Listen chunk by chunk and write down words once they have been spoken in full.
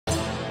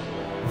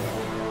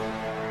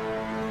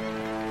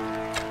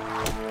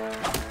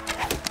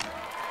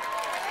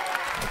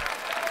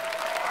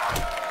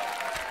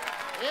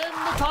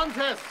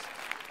contest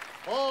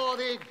for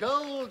the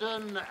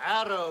golden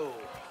arrow.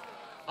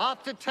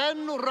 After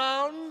 10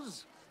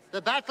 rounds,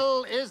 the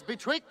battle is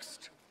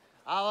betwixt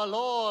our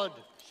Lord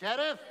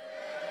Sheriff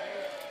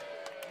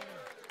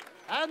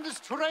and the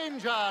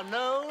stranger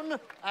known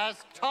as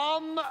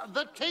Tom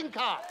the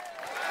Tinker.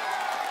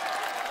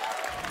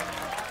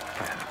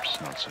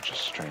 Perhaps not such a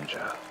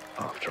stranger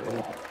after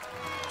all.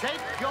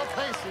 Take your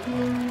places.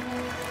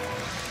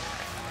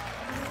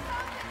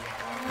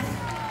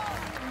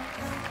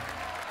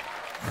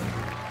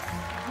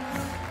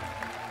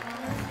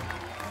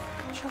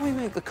 Shall we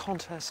make the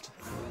contest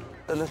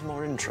a little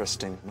more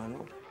interesting, my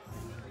lord?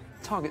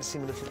 Targets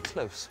seem a little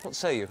close. What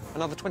say you?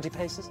 Another 20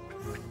 paces?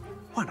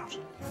 Why not?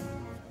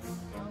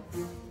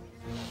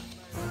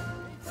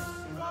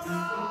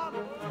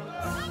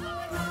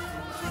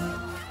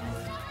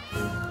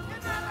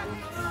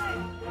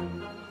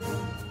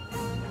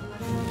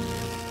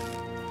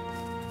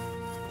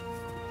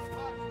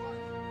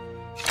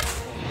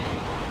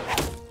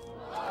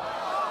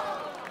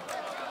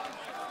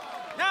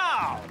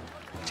 Now,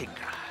 Tinker,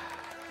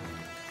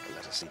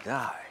 let us see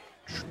thy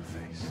true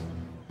face.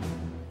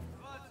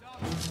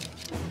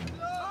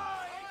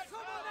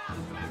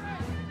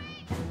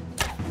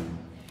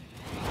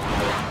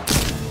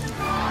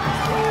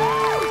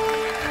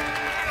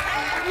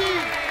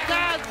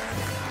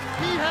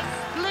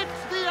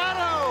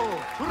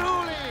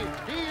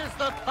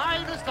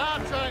 Finest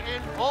archer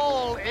in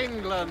all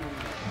England.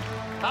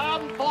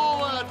 Come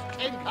forward,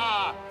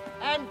 Tinker,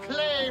 and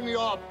claim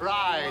your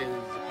prize.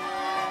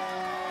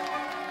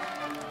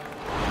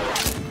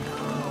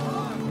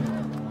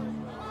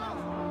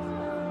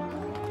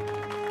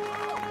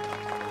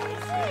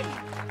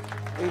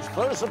 He's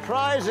full of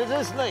surprises,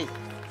 isn't he?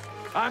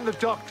 I'm the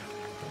doctor.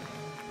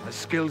 My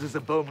skills as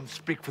a bowman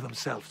speak for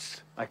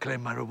themselves. I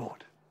claim my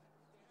reward.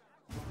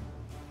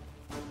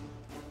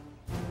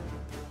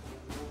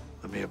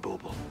 A mere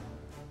bauble.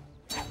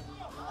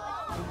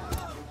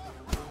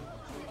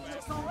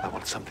 I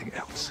want something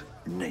else.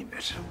 Name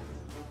it.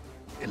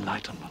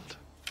 Enlightenment.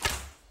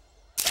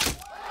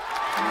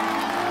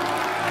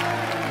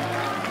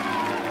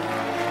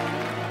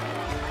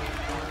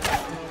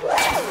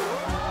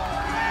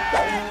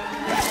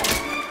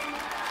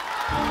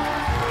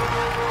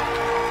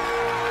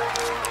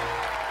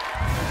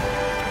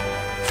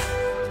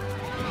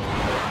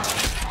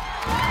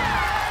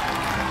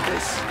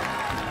 This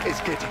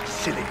is getting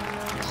silly.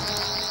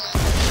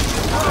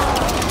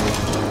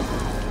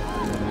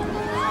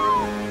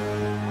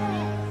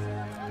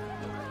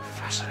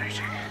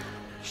 Fascinating.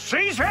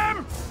 Seize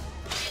him!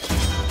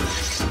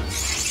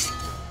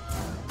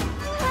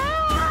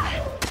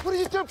 What are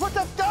you doing? Put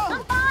that down!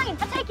 I'm fine.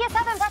 I take year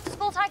 7 practice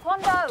full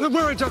taekwondo. Don't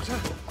worry, Doctor.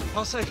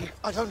 I'll save you.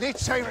 I don't need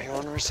saving. Your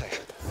honour is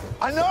safe.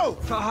 I know!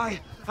 For I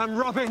am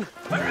Robin.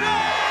 Robin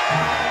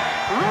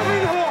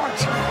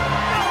Hood!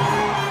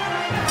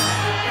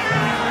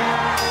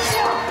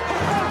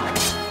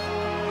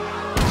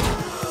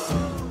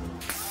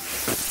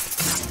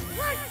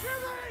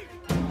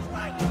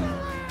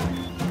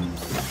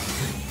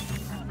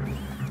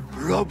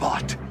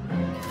 Robot.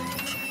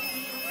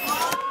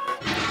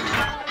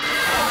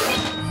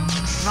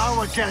 Now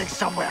we're getting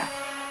somewhere.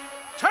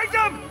 Take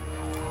them!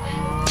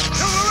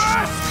 To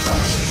arrest!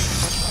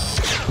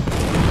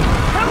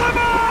 Kill them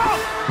all!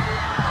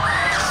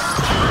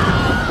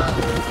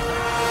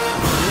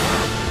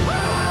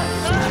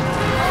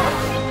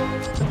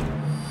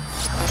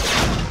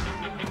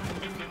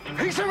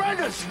 He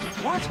surrenders!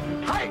 What?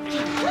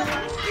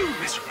 You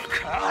miserable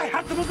cur! I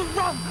had them on the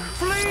run!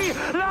 Flee,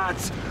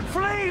 lads!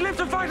 Flee! Live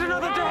to fight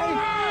another day!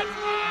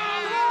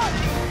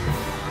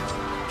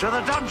 To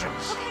the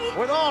dungeons!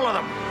 With all of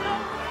them!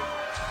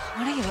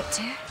 What are you up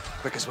to?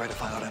 Quickest way to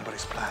find out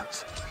anybody's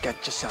plans.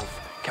 Get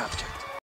yourself captured.